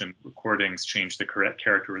formation, recordings change the correct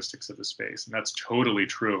characteristics of the space. And that's totally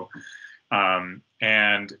true.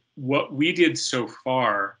 And what we did so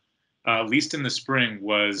far, at least in the spring,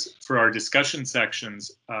 was for our discussion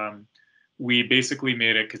sections, we basically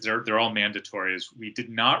made it, because they're all mandatory, is we did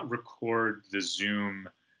not record the Zoom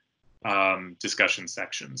discussion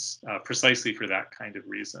sections precisely for that kind of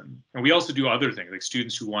reason. And we also do other things, like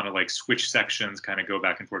students who want to like switch sections, kind of go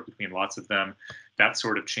back and forth between lots of them. That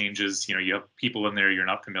sort of changes, you have people in there you're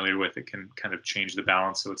not familiar with, it can kind of change the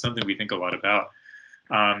balance. So it's something we think a lot about.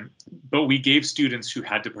 But we gave students who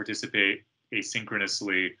had to participate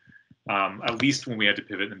asynchronously, at least when we had to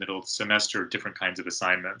pivot in the middle of the semester, different kinds of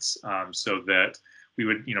assignments, so that we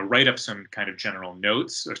would, write up some kind of general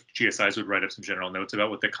notes, or GSIs would write up some general notes about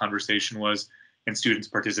what the conversation was, and students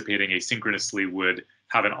participating asynchronously would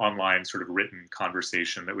have an online sort of written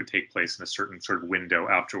conversation that would take place in a certain sort of window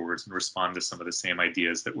afterwards and respond to some of the same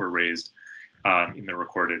ideas that were raised in the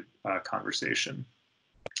recorded conversation.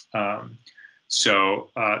 So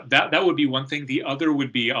that would be one thing. The other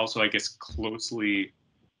would be also, I guess, closely,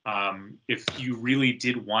 if you really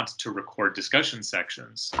did want to record discussion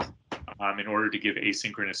sections, in order to give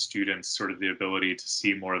asynchronous students sort of the ability to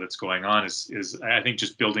see more that's going on, is I think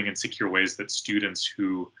just building in secure ways that students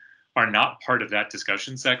who are not part of that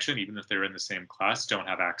discussion section, even if they're in the same class, don't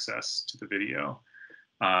have access to the video,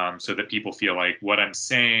 so that people feel like what I'm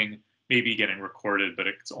saying may be getting recorded, but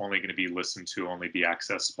it's only going to be listened to, only be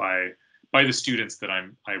accessed by the students that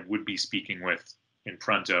I would be speaking with in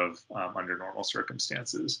front of under normal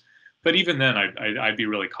circumstances. But even then, I'd be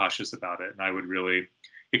really cautious about it, and I would really.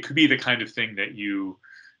 It could be the kind of thing that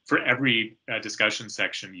for every discussion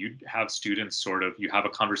section, you'd have students you have a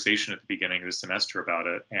conversation at the beginning of the semester about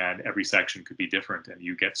it, and every section could be different, and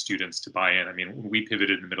you get students to buy in. I mean, when we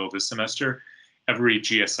pivoted in the middle of this semester, every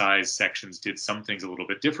GSI's sections did some things a little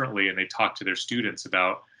bit differently, and they talked to their students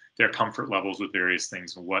about their comfort levels with various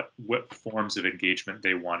things and what forms of engagement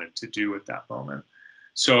they wanted to do at that moment.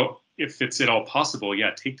 So if it's at all possible,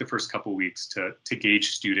 yeah, take the first couple weeks to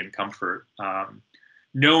gauge student comfort,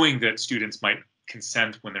 knowing that students might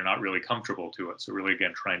consent when they're not really comfortable to it. So really,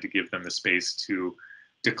 again, trying to give them the space to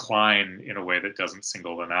decline in a way that doesn't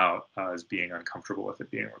single them out as being uncomfortable with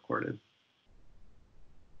it being recorded.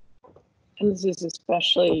 And this is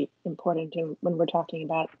especially important when we're talking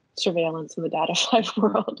about surveillance in the data file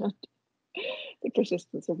world and the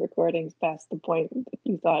persistence of recordings past the point that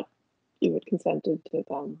you thought you had consented to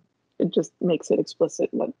them. It just makes it explicit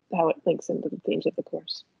how it links into the themes of the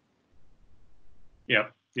course.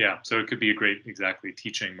 Yeah. So it could be a great, exactly,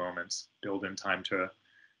 teaching moments, build in time to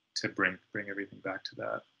bring everything back to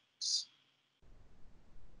that.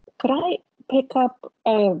 Could I pick up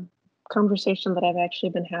a conversation that I've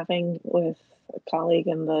actually been having with a colleague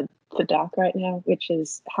in the doc right now, which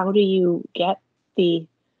is how do you get the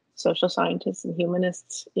social scientists and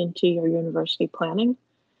humanists into your university planning?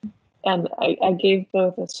 And I gave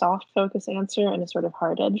both a soft focus answer and a sort of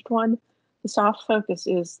hard-edged one. The soft focus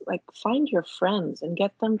is like, find your friends and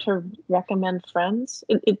get them to recommend friends.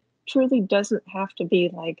 It truly doesn't have to be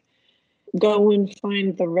like, go and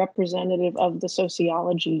find the representative of the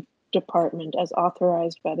sociology department as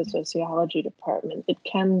authorized by the sociology department. It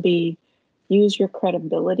can be, use your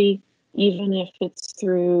credibility, even if it's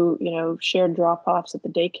through, shared drop-offs at the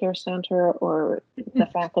daycare center or the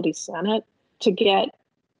faculty senate, to get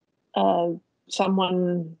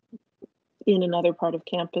someone in another part of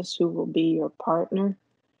campus who will be your partner.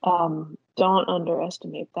 Don't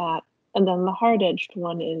underestimate that. And then the hard-edged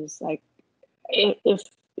one is like,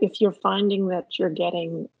 if you're finding that you're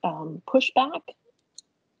getting pushback,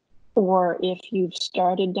 or if you've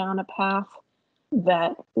started down a path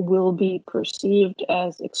that will be perceived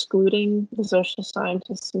as excluding the social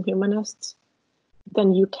scientists and humanists,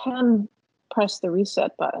 then you can press the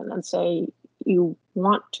reset button and say you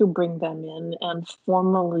want to bring them in and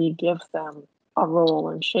formally give them a role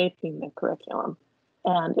in shaping the curriculum.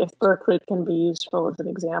 And if Berkeley can be useful as an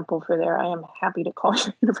example for there, I am happy to call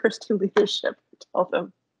university leadership and tell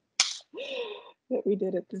them that we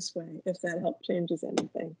did it this way, if that help changes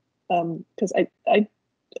anything. Because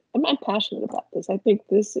I'm passionate about this. I think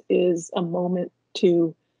this is a moment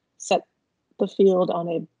to set the field on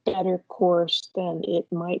a better course than it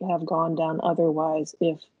might have gone down otherwise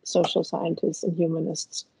if social scientists and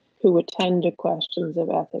humanists who attend to questions of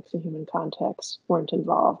ethics and human context weren't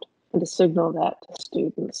involved, and to signal that to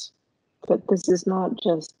students that this is not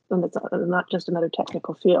just, and it's not just another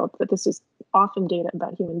technical field, that this is often data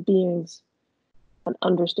about human beings and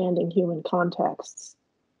understanding human contexts.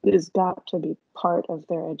 It has got to be part of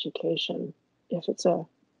their education if it's a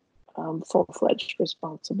full-fledged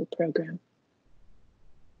responsible program.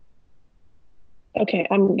 Okay,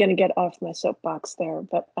 I'm going to get off my soapbox there,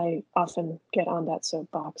 but I often get on that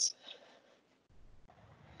soapbox.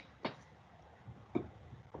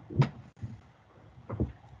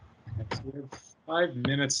 So we have 5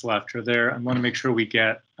 minutes left. Are there? I want to make sure we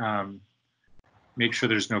get, make sure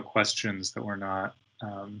there's no questions that we're not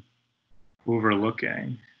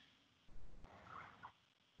overlooking.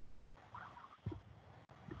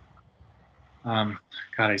 God,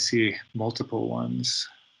 I see multiple ones.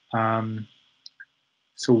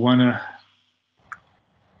 So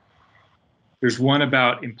there's one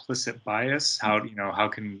about implicit bias. How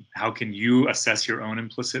can you assess your own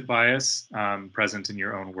implicit bias present in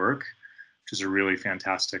your own work, which is a really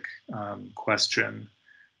fantastic question.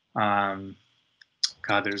 God,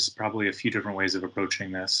 there's probably a few different ways of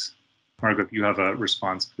approaching this. Margo, if you have a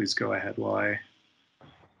response, please go ahead while I.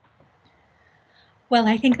 Well,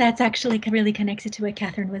 I think that's actually really connected to what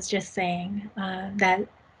Cathryn was just saying, that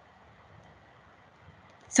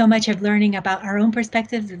so much of learning about our own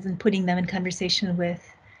perspectives is in putting them in conversation with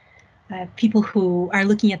people who are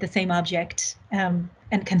looking at the same object and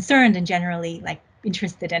concerned and generally like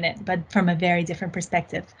interested in it, but from a very different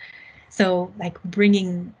perspective. So like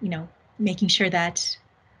bringing, making sure that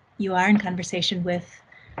you are in conversation with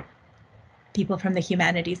people from the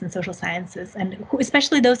humanities and social sciences, and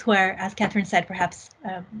especially those who are, as Cathryn said, perhaps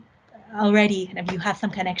already you have some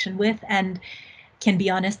connection with and can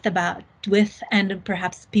be honest with, and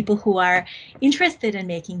perhaps people who are interested in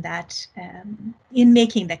making that,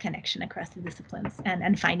 making the connection across the disciplines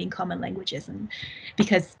and finding common languages. And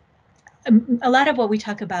because a lot of what we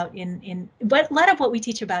talk about a lot of what we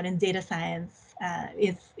teach about in data science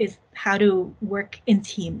is how to work in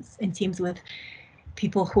teams with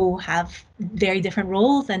people who have very different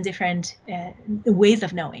roles and different ways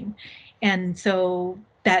of knowing. And so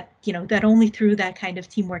that, that only through that kind of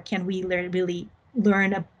teamwork can we really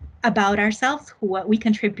learn about ourselves, what we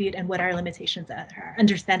contribute and what our limitations are,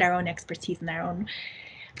 understand our own expertise and our own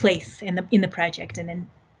place in the project and in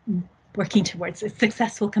working towards its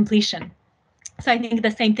successful completion. So I think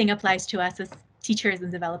the same thing applies to us as teachers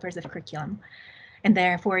and developers of curriculum, and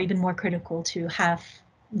therefore even more critical to have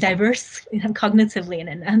diverse, cognitively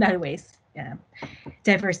and in other ways,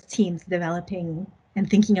 diverse teams developing and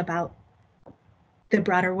thinking about the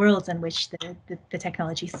broader worlds in which the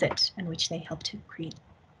technologies sit and which they help to create.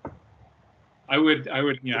 I would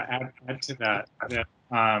add to that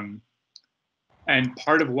and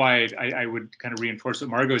part of why I would kind of reinforce what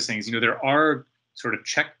Margo is saying is, there are sort of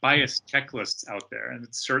bias checklists out there, and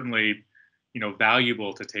it's certainly,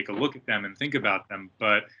 valuable to take a look at them and think about them,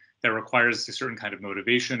 but that requires a certain kind of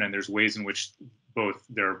motivation, and there's ways in which both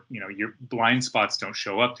your blind spots don't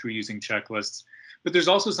show up through using checklists, but there's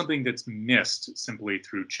also something that's missed simply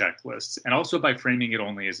through checklists, and also by framing it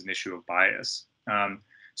only as an issue of bias.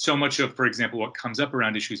 So much of, for example, what comes up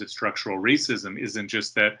around issues of structural racism isn't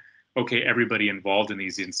just that, okay, everybody involved in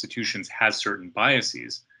these institutions has certain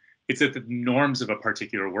biases. It's that the norms of a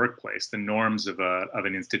particular workplace, the norms of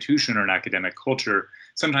an institution or an academic culture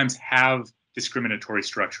sometimes have discriminatory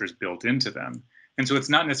structures built into them. And so it's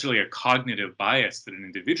not necessarily a cognitive bias that an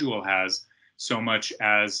individual has so much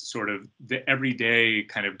as sort of the everyday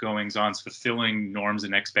kind of goings-on, fulfilling norms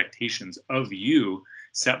and expectations of you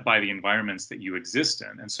set by the environments that you exist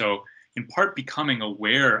in. And so in part becoming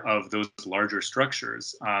aware of those larger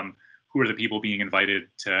structures, who are the people being invited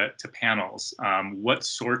to panels, what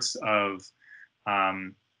sorts of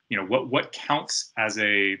what counts as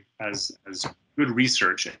good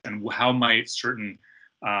research, and how might certain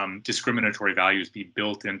discriminatory values be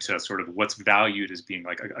built into sort of what's valued as being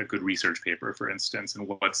like a good research paper, for instance, and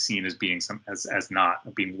what's seen as being as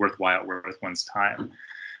not being worthwhile, worth one's time.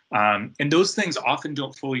 And those things often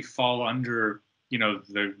don't fully fall under,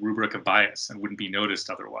 the rubric of bias and wouldn't be noticed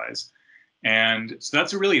otherwise. And so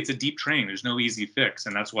it's a deep training. There's no easy fix.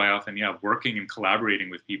 And that's why often, working and collaborating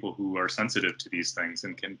with people who are sensitive to these things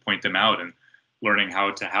and can point them out, and learning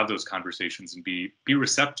how to have those conversations and be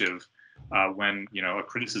receptive when, a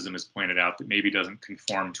criticism is pointed out that maybe doesn't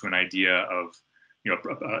conform to an idea of,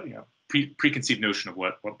 preconceived notion of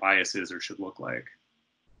what bias is or should look like.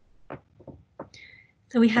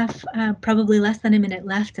 So we have probably less than a minute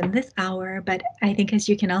left in this hour, but I think, as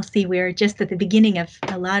you can all see, we're just at the beginning of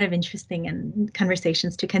a lot of interesting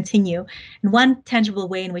conversations to continue. And one tangible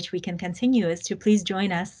way in which we can continue is to please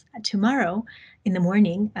join us tomorrow in the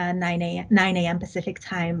morning, 9 a.m. Pacific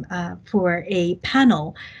time, for a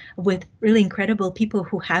panel with really incredible people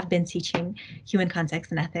who have been teaching human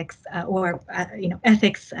context and ethics, or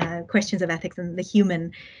ethics, questions of ethics and the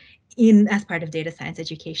human as part of data science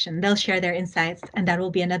education. They'll share their insights, and that will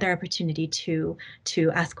be another opportunity to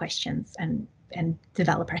ask questions and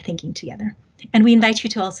develop our thinking together. And we invite you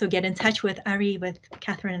to also get in touch with Ari, with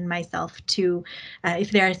Cathryn, and myself to,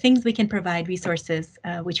 if there are things we can provide, resources,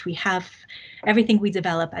 which we have. Everything we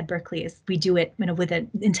develop at Berkeley we do it with an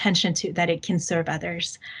intention that it can serve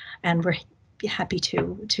others, and we're happy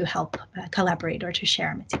to help collaborate or to share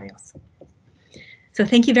our materials. So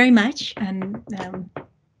thank you very much, and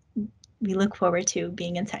we look forward to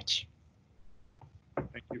being in touch.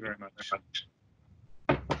 Thank you very much.